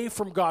pull away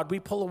from God. We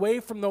pull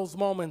away from those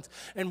moments,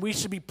 and we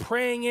should be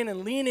praying in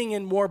and leaning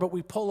in more, but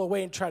we pull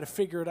away and try to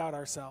figure it out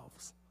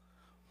ourselves.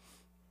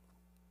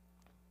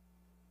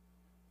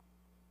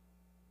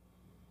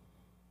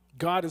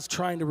 God is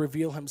trying to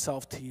reveal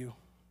himself to you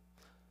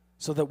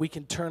so that we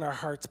can turn our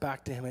hearts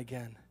back to him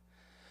again.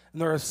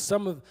 And there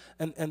are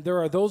and there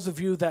are those of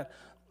you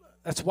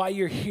that's why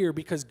you're here,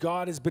 because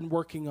God has been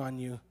working on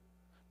you.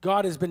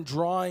 God has been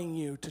drawing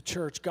you to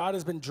church. God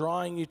has been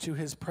drawing you to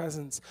his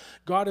presence.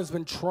 God has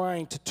been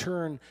trying to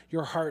turn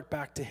your heart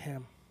back to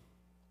him.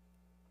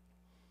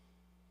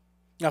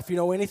 Now, if you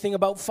know anything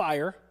about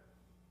fire,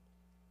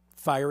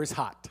 fire is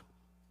hot.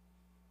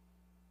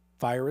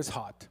 Fire is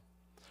hot.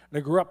 And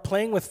I grew up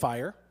playing with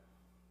fire.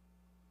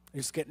 I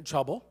used to get in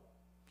trouble.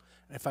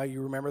 And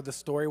you remember the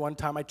story, one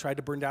time I tried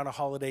to burn down a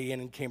Holiday Inn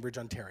in Cambridge,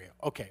 Ontario.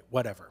 Okay,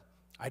 whatever.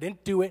 I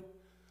didn't do it,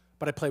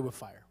 but I played with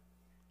fire.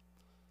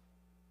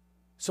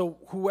 So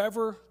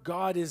whoever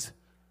God is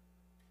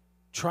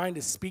trying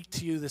to speak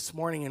to you this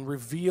morning and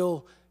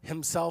reveal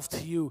himself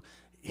to you,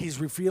 he's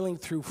revealing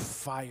through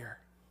fire.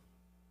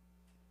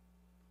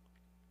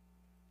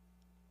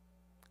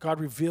 God,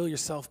 reveal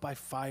yourself by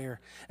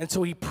fire. And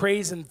so he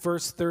prays in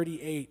verse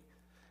 38.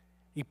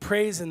 He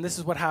prays, and this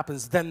is what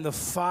happens. Then the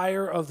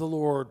fire of the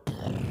Lord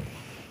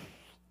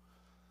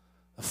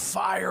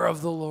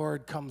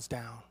comes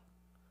down.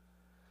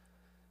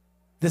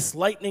 This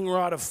lightning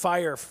rod of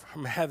fire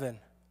from heaven.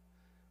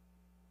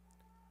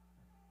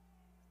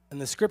 And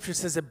the scripture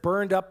says it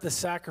burned up the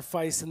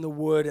sacrifice and the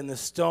wood and the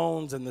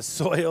stones and the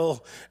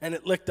soil, and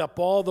it licked up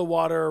all the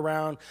water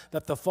around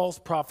that the false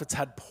prophets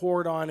had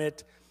poured on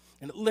it.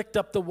 And it licked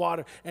up the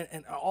water.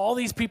 And all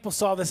these people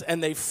saw this,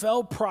 and they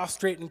fell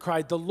prostrate and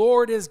cried, "The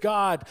Lord is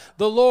God.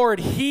 The Lord,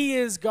 he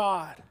is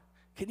God."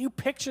 Can you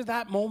picture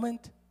that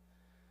moment?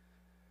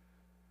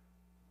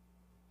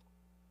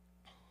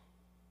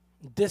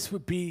 This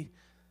would be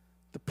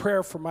the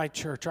prayer for my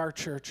church, our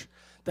church,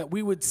 that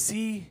we would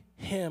see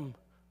him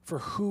for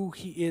who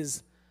he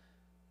is,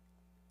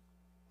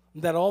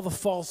 that all the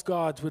false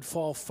gods would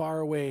fall far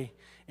away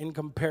in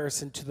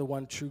comparison to the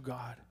one true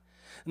God,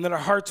 and that our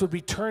hearts would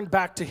be turned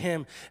back to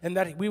him, and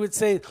that we would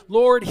say,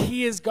 "Lord,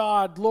 he is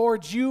God.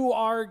 Lord, you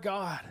are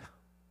God."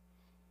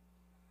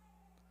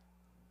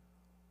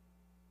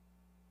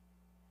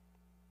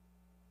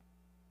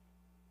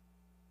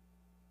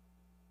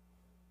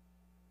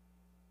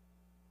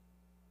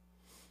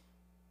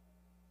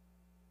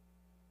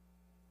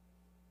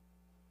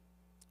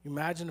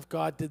 Imagine if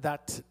God did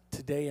that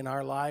today in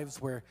our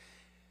lives, where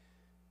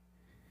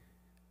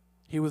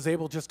he was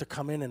able just to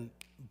come in and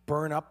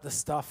burn up the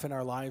stuff in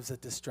our lives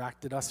that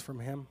distracted us from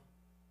him.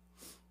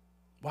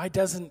 Why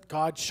doesn't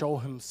God show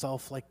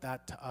himself like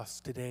that to us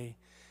today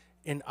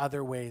in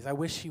other ways? I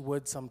wish he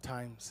would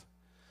sometimes.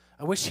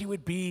 I wish he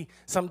would be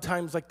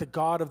sometimes like the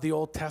God of the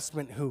Old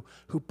Testament who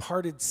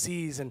parted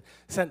seas and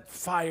sent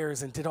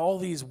fires and did all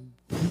these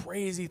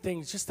crazy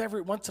things just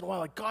every once in a while.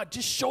 Like, God,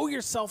 just show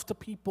yourself to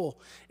people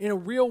in a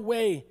real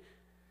way.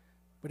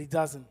 But he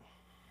doesn't.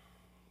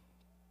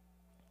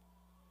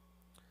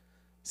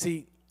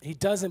 See, he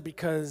doesn't,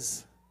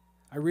 because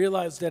I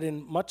realized that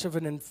in much of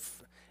an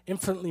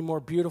infinitely more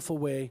beautiful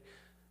way,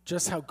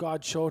 just how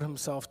God showed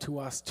himself to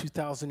us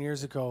 2,000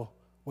 years ago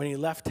when he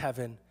left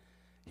heaven.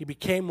 He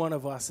became one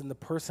of us in the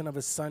person of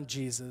his son,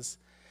 Jesus,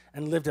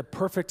 and lived a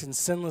perfect and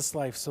sinless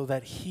life so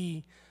that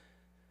he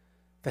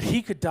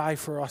could die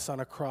for us on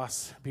a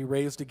cross, be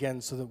raised again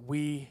so that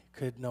we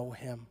could know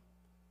him.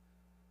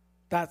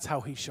 That's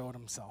how he showed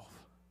himself.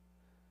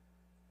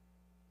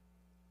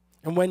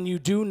 And when you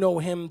do know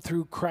him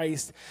through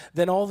Christ,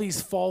 then all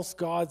these false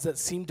gods that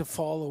seem to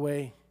fall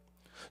away.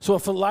 So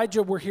if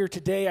Elijah were here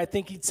today, I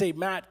think he'd say,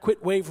 "Matt,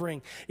 quit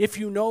wavering. If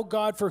you know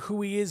God for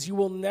who he is, you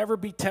will never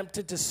be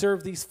tempted to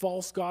serve these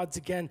false gods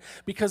again,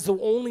 because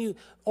only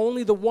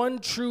the one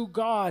true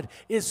God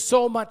is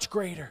so much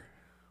greater."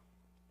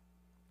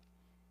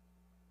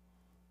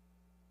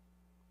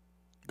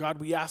 God,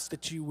 we ask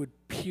that you would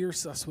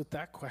pierce us with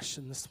that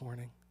question this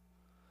morning.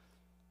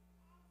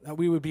 That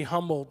we would be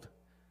humbled.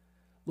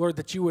 Lord,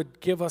 that you would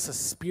give us a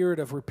spirit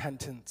of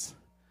repentance.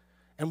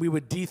 And we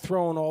would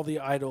dethrone all the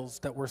idols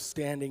that were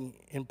standing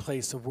in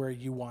place of where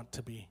you want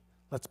to be.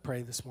 Let's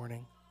pray this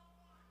morning.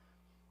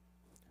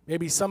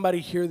 Maybe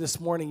somebody here this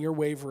morning, you're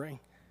wavering.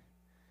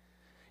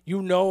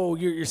 You know,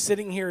 you're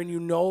sitting here and you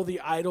know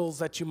the idols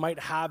that you might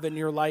have in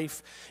your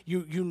life.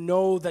 You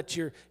know that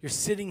you're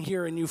sitting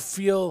here and you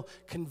feel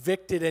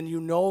convicted, and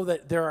you know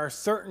that there are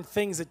certain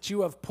things that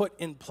you have put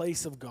in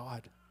place of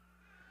God.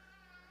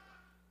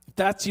 If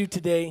that's you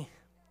today,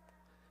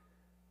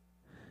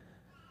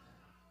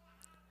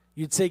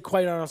 you'd say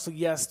quite honestly,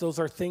 yes, those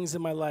are things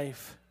in my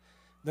life.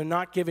 They're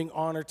not giving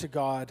honor to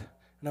God,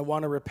 and I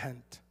want to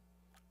repent.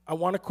 I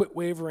want to quit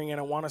wavering,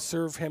 and I want to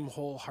serve him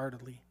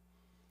wholeheartedly.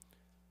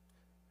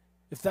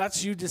 If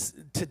that's you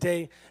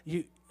today,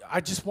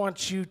 I just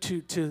want you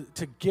to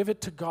give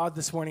it to God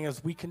this morning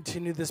as we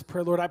continue this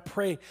prayer. Lord, I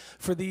pray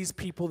for these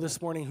people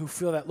this morning who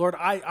feel that. Lord,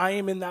 I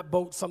am in that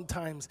boat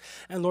sometimes.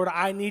 And Lord,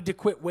 I need to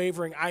quit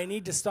wavering. I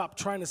need to stop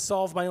trying to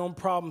solve my own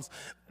problems.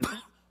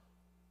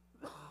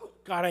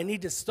 God, I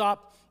need to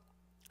stop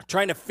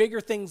trying to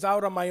figure things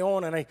out on my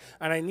own. And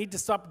I need to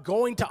stop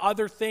going to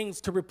other things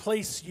to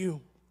replace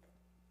you.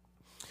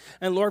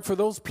 And Lord, for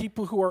those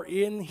people who are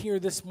in here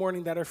this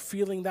morning that are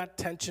feeling that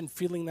tension,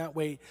 feeling that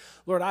weight,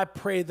 Lord, I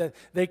pray that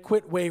they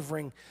quit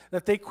wavering,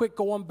 that they quit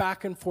going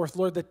back and forth,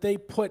 Lord, that they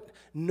put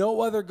no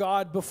other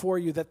God before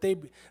you, that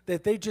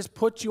they just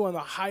put you on the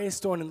highest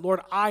stone. And Lord,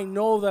 I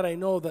know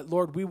that,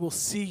 Lord, we will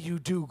see you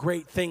do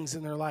great things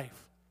in their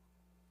life.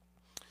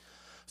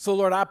 So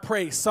Lord, I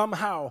pray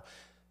somehow,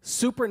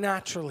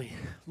 supernaturally,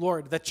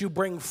 Lord, that you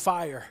bring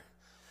fire.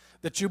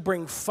 That you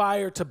bring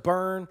fire to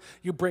burn,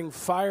 you bring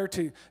fire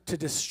to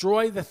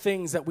destroy the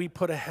things that we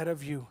put ahead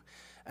of you.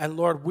 And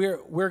Lord,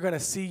 we're going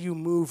to see you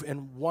move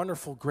in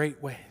wonderful,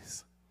 great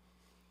ways.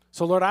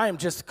 So Lord, I am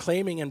just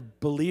claiming and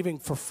believing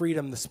for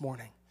freedom this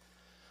morning.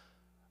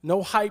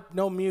 No hype,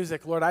 no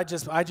music. Lord, I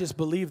just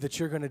believe that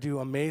you're going to do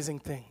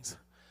amazing things.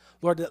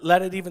 Lord,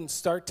 let it even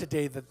start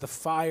today that the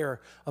fire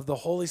of the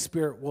Holy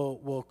Spirit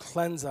will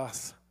cleanse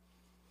us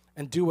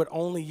and do what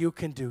only you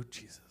can do,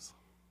 Jesus.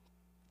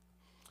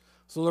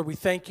 So, Lord, we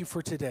thank you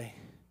for today.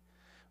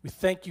 We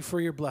thank you for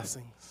your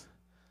blessings.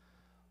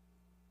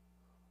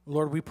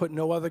 Lord, we put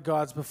no other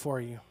gods before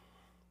you.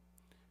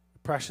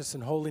 Precious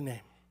and holy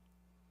name.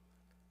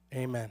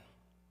 Amen.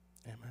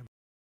 Amen.